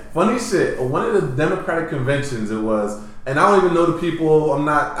that. Funny shit. One of the Democratic conventions it was, and I don't even know the people.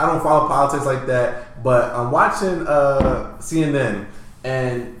 I don't follow politics like that. But I'm watching CNN,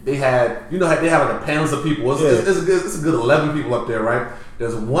 and they had like a panel of people. It's a good 11 people up there, right?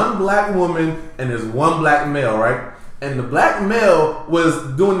 There's one black woman and there's one black male, right? And the black male was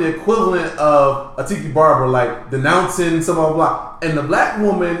doing the equivalent of a Tiki Barber, like denouncing some blah blah blah. And the black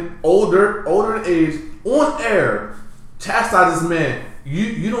woman, older in age, on air, chastised this man.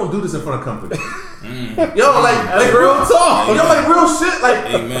 You don't do this in front of company. Yo, like real talk. Yo, like real shit. Like,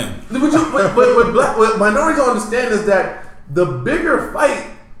 amen. What minorities don't understand is that the bigger fight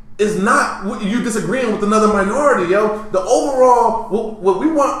is not you disagreeing with another minority, yo. The overall, what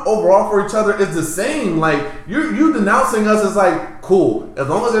we want overall for each other is the same. Like, you denouncing us is like, cool. As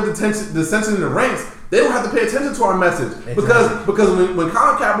long as there's dissension in the ranks, they don't have to pay attention to our message. Exactly. Because when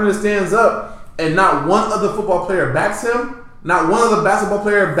Colin Kaepernick stands up and not one other football player backs him, not one other basketball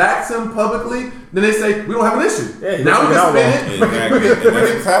player backs him publicly, then they say, we don't have an issue. Yeah, now we can spin it.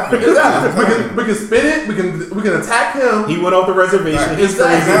 We can spin it. We can attack him. He went off the reservation. Right.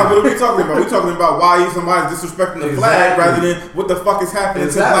 Exactly. Now, what are we talking about? We're talking about why somebody's disrespecting the flag rather than what the fuck is happening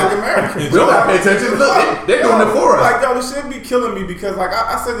to black Americans. We don't have to pay attention. Look, they're doing it for us. Like, yo, this should be killing me because, like,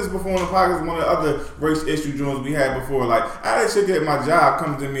 I said this before on the podcast, one of the other race issue joints we had before. Like, I had a chick at my job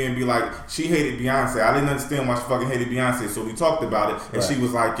come to me and be like, she hated Beyonce. I didn't understand why she fucking hated Beyonce, so we talked about it, and she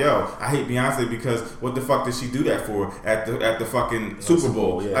was like, yo, I hate Beyonce because what the fuck did she do that for at the fucking Super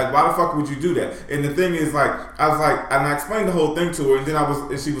Bowl? Yeah. Like, why the fuck would you do that? And the thing is, like, I was like, and I explained the whole thing to her, and then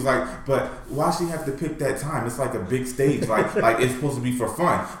she was like, but why she have to pick that time? It's like a big stage, like it's supposed to be for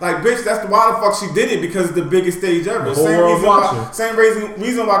fun. Like, bitch, that's why the fuck she did it, because it's the biggest stage ever. Same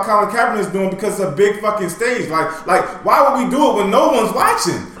reason why Colin Kaepernick is doing, because it's a big fucking stage. Like why would we do it when no one's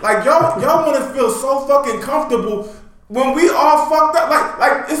watching? Like, y'all want to feel so fucking comfortable. When we all fucked up,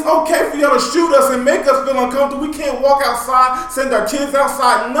 like it's okay for y'all to shoot us and make us feel uncomfortable. We can't walk outside, send our kids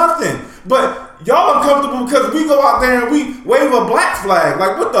outside, nothing. But y'all uncomfortable because we go out there and we wave a black flag.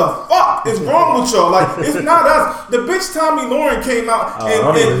 Like, what the fuck is wrong with y'all? Like, it's not us. The bitch Tommy Lauren came out and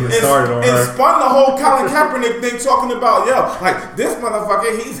spun the whole Colin Kaepernick thing, talking about, yo, like, this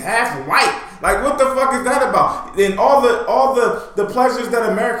motherfucker, he's half white. Like, what the fuck is that about? And all the pleasures that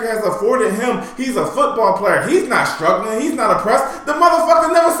America has afforded him, he's a football player. He's not struggling. He's not oppressed. The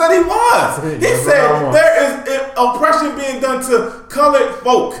motherfucker never said he was. He said there is oppression being done to colored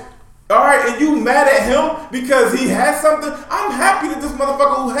folk. All right, and you mad at him because he has something? I'm happy that this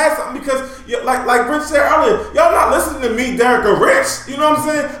motherfucker who has something, because, like Rich said earlier, y'all not listening to me, Derek or Rich, you know what I'm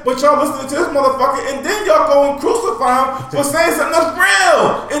saying? But y'all listening to this motherfucker, and then y'all go and crucify him for saying something that's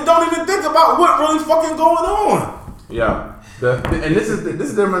real, and don't even think about what really fucking going on. Yeah, and this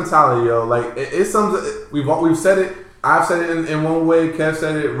is their mentality, yo. Like, it's something we've said it. I've said it in one way. Kev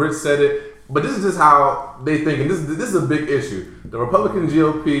said it. Rich said it. But this is just how they think, and this is a big issue. The Republican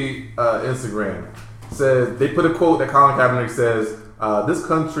GOP Instagram says, they put a quote that Colin Kaepernick says, this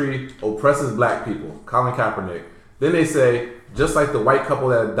country oppresses black people. Colin Kaepernick. Then they say, just like the white couple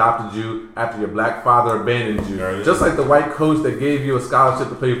that adopted you after your black father abandoned you. Just like the white coach that gave you a scholarship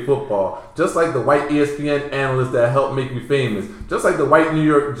to play football. Just like the white ESPN analyst that helped make you famous. Just like the white New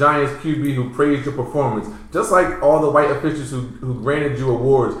York Giants QB who praised your performance. Just like all the white officials who granted you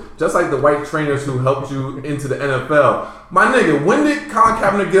awards. Just like the white trainers who helped you into the NFL. My nigga, when did Colin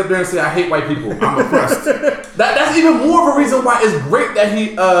Kaepernick get up there and say, I hate white people, I'm oppressed? That's even more of a reason why it's great that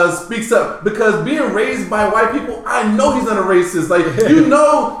he speaks up. Because being raised by white people, I know he's not a racist. Like, you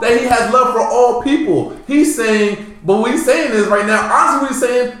know that he has love for all people. He's saying, but what he's saying is right now, honestly what he's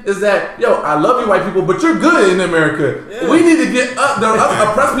saying is that, yo, I love you white people, but you're good in America. Yeah. We need to get up there,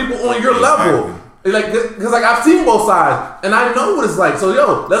 oppress people on your level. Like, because I've seen both sides, and I know what it's like. So,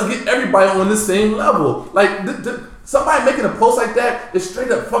 yo, let's get everybody on the same level. Like, Somebody making a post like that is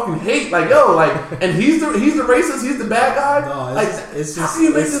straight up fucking hate. Like, yo, like, and he's the racist. He's the bad guy. No, like, it's how just can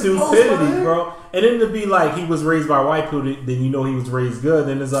you make it's this stupidity, post, bro. And then to be like he was raised by white people, then you know he was raised good.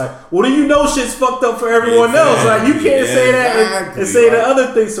 Then it's like, well, then you know shit's fucked up for everyone else. Like you can't say that and say the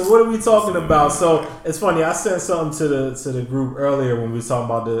other thing. So what are we talking about? So it's funny. I sent something to the group earlier when we was talking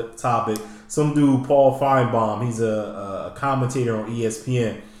about the topic. Some dude, Paul Feinbaum, he's a commentator on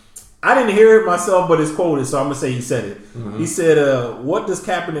ESPN. I didn't hear it myself, but it's quoted, so I'm gonna say he said it. Mm-hmm. He said, "What does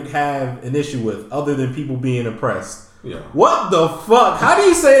Kaepernick have an issue with other than people being oppressed?" Yeah. What the fuck? How do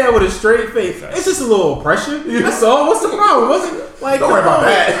you say that with a straight face? It's just a little oppression. That's all. What's the problem? Wasn't like don't worry about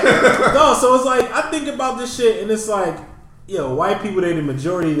that. No, so it's like I think about this shit, and it's like, yo, white people, they the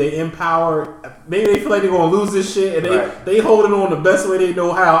majority, they empower. Maybe they feel like they're gonna lose this shit, and they holding on the best way they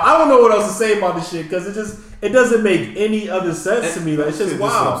know how. I don't know what else to say about this shit because it doesn't make any other sense to me. Like, it's just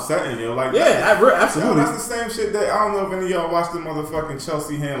wild. Upsetting, yo. Like, absolutely. Yo, that's the same shit that I don't know if any of y'all watched the motherfucking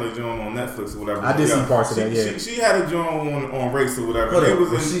Chelsea Handler joint on Netflix or whatever. I did see parts of that. Yeah, she had a joint on race or whatever.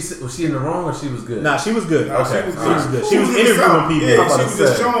 Was she in the wrong or she was good? Nah, she was good. Okay. She was good. She was interviewing people. Yeah, she was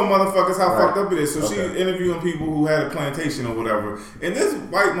just showing motherfuckers how fucked up it is. So she interviewing people who had a plantation or whatever. And this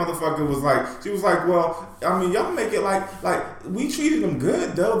white motherfucker was like, she was like, well, I mean, y'all make it like we treated them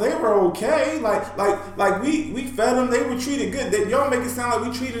good though. They were okay. Like we fed them. They were treated good. Y'all make it sound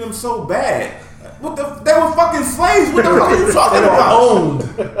like we treated them so bad. They were fucking slaves. What the fuck are you talking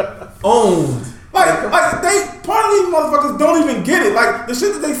about? Owned. Like they part of these motherfuckers don't even get it. Like the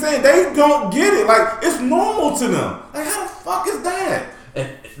shit that they saying, they don't get it. Like it's normal to them. Like how the fuck is that? And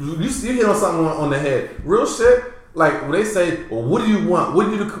you hit on something on the head. Real shit. Like when they say, well, what do you want? What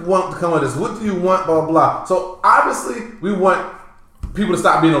do you want to come with this? What do you want? Blah blah. So obviously we want people to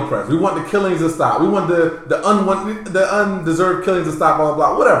stop being oppressed. We want the killings to stop. We want the undeserved killings to stop. Blah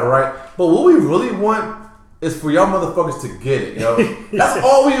blah. Whatever, right? But what we really want is for y'all motherfuckers to get it, yo. That's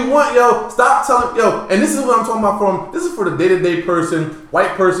all we want, yo. Stop telling, yo. And this is what I'm talking about. This is for the day-to-day person,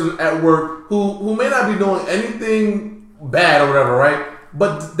 white person at work who may not be doing anything bad or whatever, right?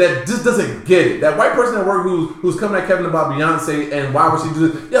 But that just doesn't get it. That white person at work who's coming at Kevin about Beyonce and why would she do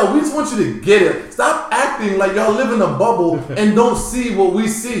this? Yo, we just want you to get it. Stop acting like y'all live in a bubble and don't see what we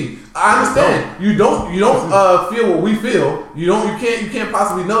see. I understand. You don't feel what we feel. You can't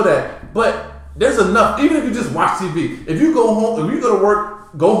possibly know that. But there's enough. Even if you just watch TV, if you go home, if you go to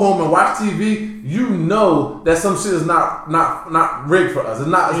work, go home and watch TV, you know that some shit is not rigged for us. It's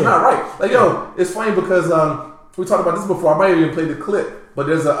not right. Like yo, it's funny because we talked about this before. I might even play the clip. But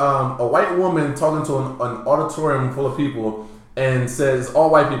there's a white woman talking to an auditorium full of people and says, all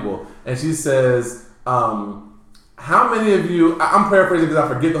white people, and she says, how many of you, I'm paraphrasing because I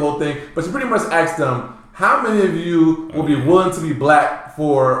forget the whole thing, but she pretty much asked them, how many of you will be willing to be black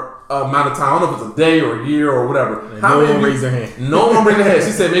for an amount of time? I don't know if it's a day or a year or whatever. No one raised their hand. No one raised their hand.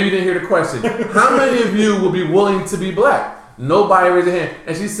 She said, maybe you didn't hear the question. How many of you will be willing to be black? Nobody raised their hand.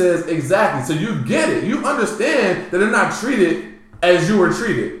 And she says, exactly. So you get it. You understand that they're not treated as you were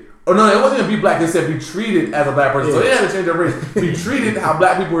treated. Oh no, it wasn't even be black. They said be treated as a black person. So they had to change their race. Be treated how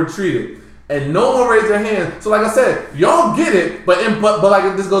black people were treated. And no one raised their hand. So like I said, y'all get it, but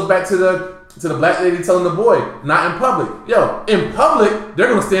like this goes back to the black lady telling the boy, not in public. Yo, in public, they're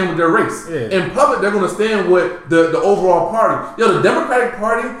gonna stand with their race. Yeah. In public, they're gonna stand with the overall party. Yo, the Democratic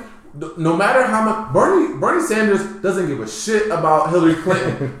Party, no matter how much Bernie Sanders doesn't give a shit about Hillary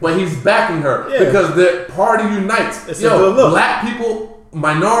Clinton, but he's backing her because the party unites. It's a good look. Black people,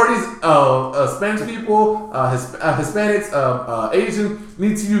 minorities, Spanish people, Hispanics, Asians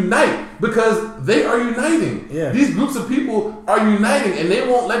need to unite because they are uniting. Yeah. These groups of people are uniting, and they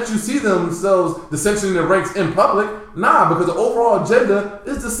won't let you see themselves dissenting their ranks in public. Nah, because the overall agenda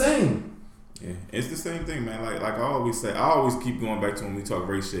is the same. Yeah, it's the same thing, man. Like I always say, I always keep going back to when we talk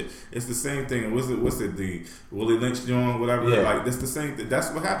race shit. It's the same thing. What's it? The Willie Lynch joint, whatever. Yeah. Like that's the same thing.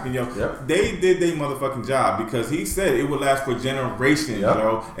 That's what happened, yo. Yep. They did their motherfucking job because he said it would last for generations,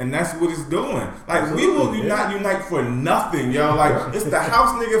 yo. And that's what it's doing. Like absolutely, we will not unite for nothing, yo. Like it's the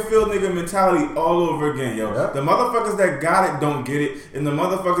house nigga, field nigga mentality all over again, yo. Yep. The motherfuckers that got it don't get it, and the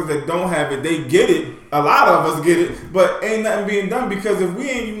motherfuckers that don't have it, they get it. A lot of us get it, but ain't nothing being done because if we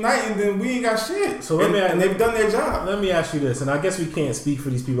ain't uniting, then we ain't got shit. So and they've done their job. Let me ask you this, and I guess we can't speak for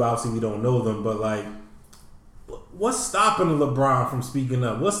these people. Obviously, we don't know them, but like, what's stopping LeBron from speaking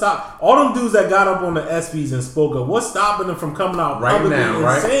up? What's stop all them dudes that got up on the ESPYs and spoke up? What's stopping them from coming out right publicly now? and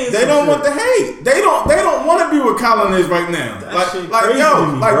Right? saying They don't want the hate. They don't want to be where Colin is right now. That shit Like crazy yo,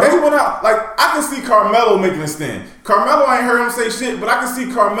 to me, like bro. they went out. Like I can see Carmelo making a stand. Carmelo, I ain't heard him say shit, but I can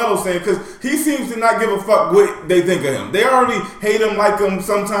see Carmelo saying because he seems to not give a fuck what they think of him. They already hate him, like him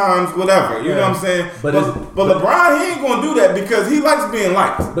sometimes, whatever. You know what I'm saying? But But LeBron, he ain't gonna do that because he likes being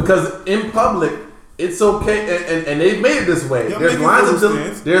liked. Because in public, it's okay, and they've made it this way. Yeah, There's making lines those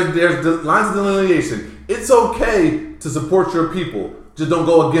of stands. there's lines of delineation. It's okay to support your people. Just don't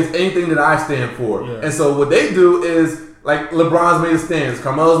go against anything that I stand for. Yeah. And so what they do is like LeBron's made a stance,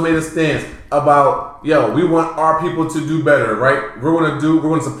 Carmelo's made a stance about we want our people to do better, right? We're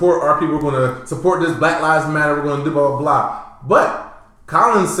gonna support our people. We're gonna support this Black Lives Matter. We're gonna do blah blah blah. But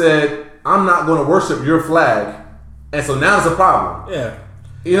Colin said, "I'm not gonna worship your flag," and so now it's a problem. Yeah.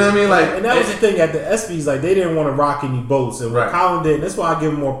 You know what I mean? Like, And that was the thing at the ESPYs, like they didn't want to rock any boats, and what Right. Colin did, and that's why I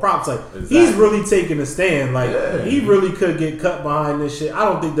give him more props. Like Exactly. he's really taking a stand. Like Yeah. he really could get cut behind this shit. I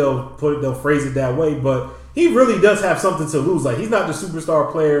don't think they'll phrase it that way, but he really does have something to lose. Like he's not the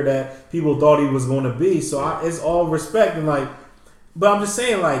superstar player that people thought he was going to be. So it's all respect and like. But I'm just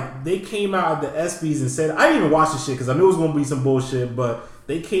saying, like they came out at the ESPYs and said, I didn't even watch this shit because I knew it was going to be some bullshit, but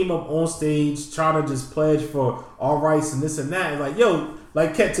they came up on stage trying to just pledge for our rights and this and that. And like, yo,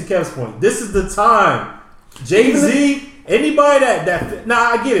 like to Kev's point, this is the time. Jay-Z, anybody that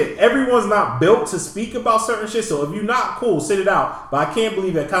I get it. Everyone's not built to speak about certain shit. So if you're not cool, sit it out. But I can't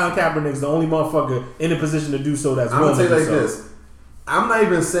believe that Colin Kaepernick's the only motherfucker in a position to do so. That's I'm willing gonna to say do like so. this. I'm not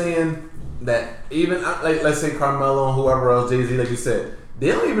even saying that even like let's say Carmelo and whoever else, Jay-Z, like you said, they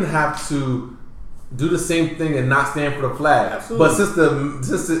don't even have to do the same thing and not stand for the flag. Absolutely. But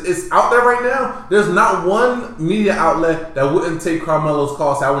since it's out there right now, there's not one media outlet that wouldn't take Carmelo's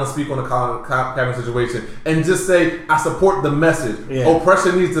call. Say I want to speak on the Colin Kaepernick situation and just say I support the message. Yeah.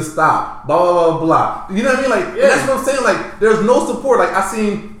 Oppression needs to stop. Blah blah blah blah. You know what I mean? Like and that's what I'm saying. Like there's no support. Like I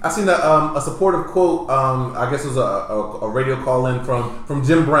seen a supportive quote. I guess it was a radio call in from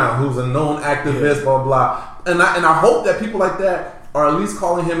Jim Brown, who's a known activist. Blah blah. And I hope that people like that are at least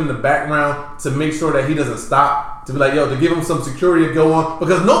calling him in the background to make sure that he doesn't stop. To be like, to give him some security to go on.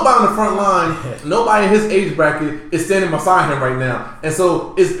 Because nobody on the front line, nobody in his age bracket is standing beside him right now. And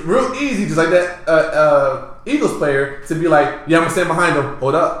so it's real easy, just like that Eagles player, to be like, I'm going to stand behind him.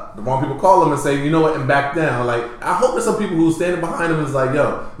 Hold up. The wrong people call him and say, you know what, and back down. Like, I hope there's some people who's standing behind him and is like,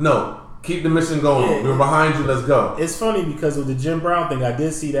 no. Keep the mission going. Yeah. We're behind you. Let's go. It's funny because with the Jim Brown thing, I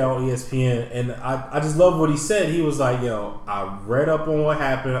did see that on ESPN, and I just love what he said. He was like, I read up on what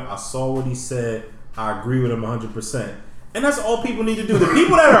happened. I saw what he said. I agree with him 100%. And that's all people need to do. The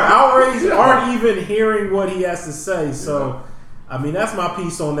people that are outraged aren't even hearing what he has to say. So, I mean, that's my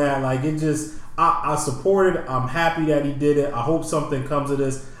piece on that. Like, it just, I support it. I'm happy that he did it. I hope something comes of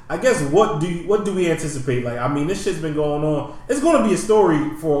this. I guess what do we anticipate? Like, I mean, this shit's been going on. It's going to be a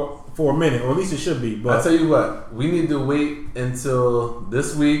story for a minute, or at least it should be. But I'll tell you what, we need to wait until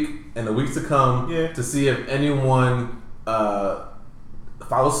this week and the weeks to come to see if anyone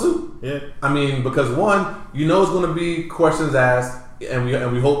follows suit. Yeah. I mean, because one, it's going to be questions asked, and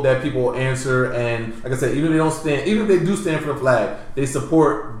we hope that people will answer. And like I said, even if they do stand for the flag, they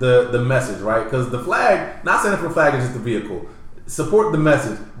support the message, right? Because the flag, not standing for the flag, is just a vehicle. Support the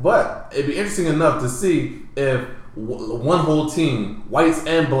message, but it'd be interesting enough to see if one whole team, whites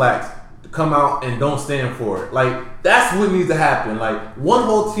and blacks, come out and don't stand for it. Like that's what needs to happen. Like one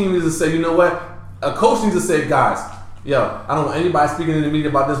whole team needs to say, you know what? A coach needs to say, guys, I don't want anybody speaking in the media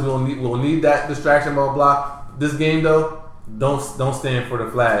about this. We'll need that distraction, blah blah blah. This game though, don't stand for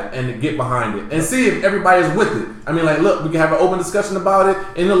the flag and get behind it and see if everybody is with it. I mean, like, look, we can have an open discussion about it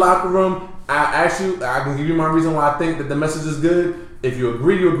in the locker room. I can give you my reason why I think that the message is good. If you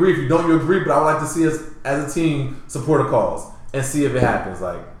agree, you agree. If you don't, you agree. But I would like to see us as a team support a cause and see if it happens.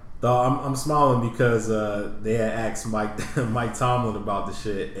 Like, I'm smiling because they had asked Mike Tomlin about the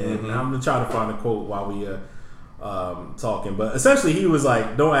shit, and I'm gonna try to find a quote while we talking. But essentially, he was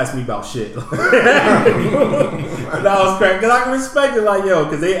like, "Don't ask me about shit." And I was crazy because I can respect it, like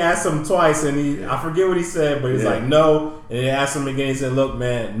because they asked him twice, and I forget what he said, but he's like, "No," and they asked him again. He said, "Look,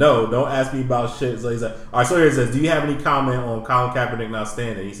 man, no, don't ask me about shit." So he's like, "All right." So here it says, "Do you have any comment on Colin Kaepernick not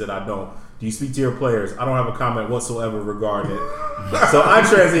standing?" He said, "I don't." Do you speak to your players? I don't have a comment whatsoever regarding it. So I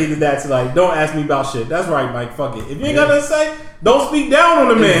translated that to like, don't ask me about shit. That's right, Mike. Fuck it. If you ain't got nothing to say, don't speak down on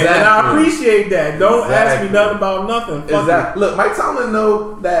the man. Exactly. And I appreciate that. Don't ask me nothing about nothing. Fuck it. Look, Mike Tomlin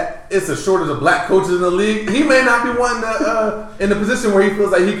know that it's a shortage of black coaches in the league. He may not be one in the position where he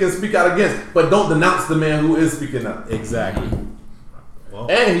feels like he can speak out against, but don't denounce the man who is speaking up. Exactly. Well,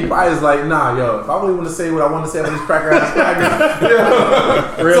 And he probably is like, nah, yo, if I really want to say what I want to say about this cracker ass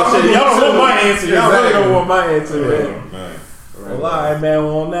cracker, real shit. Y'all don't want my answer. Y'all really don't want my answer, man. Man. Well, all right, man.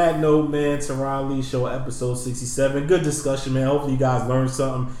 Well, on that note, man, Teron Lee Show, episode 67. Good discussion, man. Hopefully you guys learned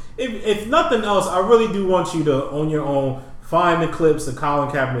something. If nothing else, I really do want you to, on your own, find the clips of Colin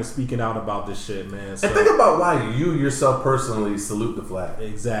Kaepernick speaking out about this shit, man. So, and think about why you yourself personally salute the flag.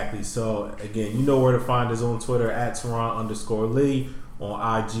 Exactly. So, again, you know where to find us on Twitter at Teron_Lee,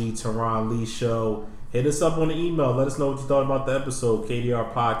 on IG, Teron Lee Show. Hit us up on the email. Let us know what you thought about the episode,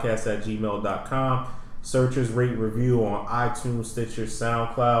 kdrpodcast@gmail.com. Searchers rate review on iTunes, Stitcher,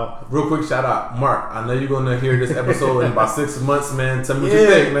 SoundCloud. Real quick shout out, Mark. I know you're gonna hear this episode in about 6 months, man. Tell me what you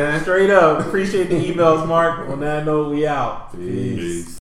think, man. Straight up. Appreciate the emails, Mark. On that note, we out. Peace.